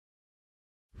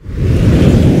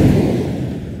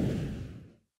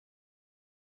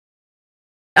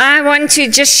I want to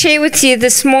just share with you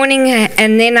this morning,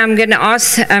 and then I'm going to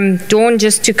ask Dawn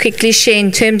just to quickly share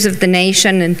in terms of the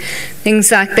nation and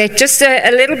things like that. Just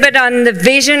a little bit on the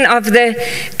vision of the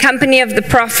company of the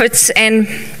prophets. And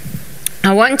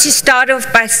I want to start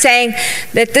off by saying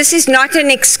that this is not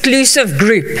an exclusive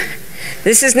group.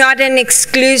 This is not an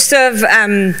exclusive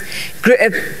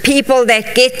people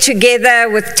that get together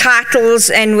with titles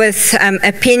and with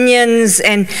opinions.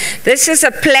 And this is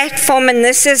a platform, and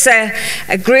this is a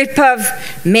group of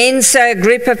Mensa, a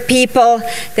group of people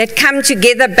that come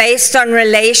together based on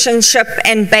relationship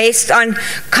and based on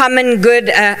common good,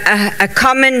 a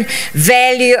common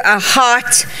value, a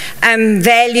heart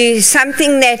value,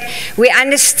 something that we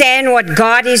understand what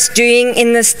God is doing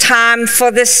in this time, for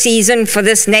this season, for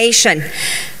this nation.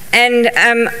 And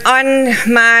on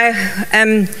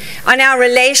our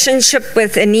relationship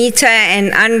with Anita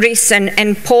and Andres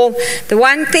and Paul, the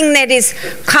one thing that is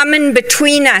common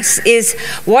between us is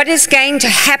what is going to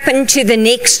happen to the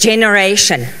next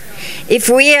generation. If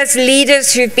we as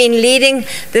leaders who've been leading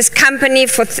this company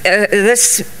for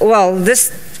this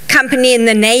company in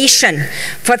the nation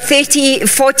for 30,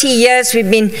 40 years,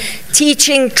 we've been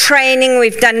teaching, training,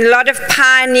 we've done a lot of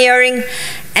pioneering,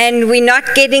 and we're not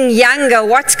getting younger.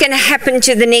 What's going to happen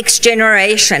to the next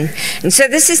generation? And so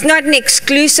this is not an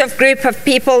exclusive group of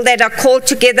people that are called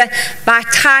together by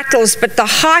titles, but the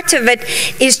heart of it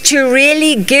is to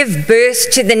really give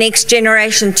birth to the next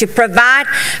generation, to provide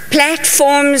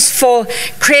platforms for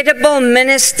credible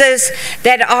ministers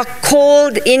that are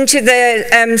called into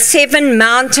the Seven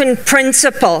Mountain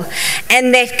Principle,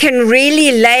 and that can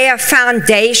really lay a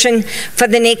foundation for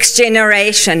the next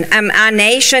generation. Our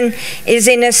nation is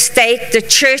in a state, the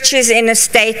church is in a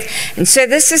state, and so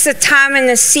this is a time in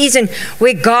a season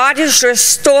where God is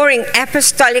restoring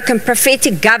apostolic and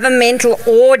prophetic governmental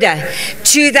order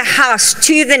to the house,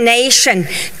 to the nation,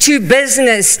 to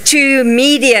business, to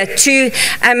media, to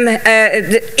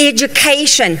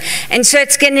education. And so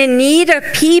it's going to need a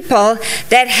people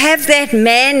that have that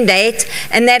mandate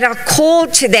and that are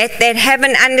called to that have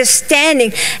an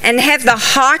understanding and have the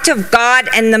heart of God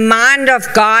and the mind of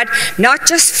God, not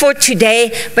just for today,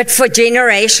 but for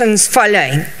generations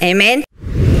following. Amen.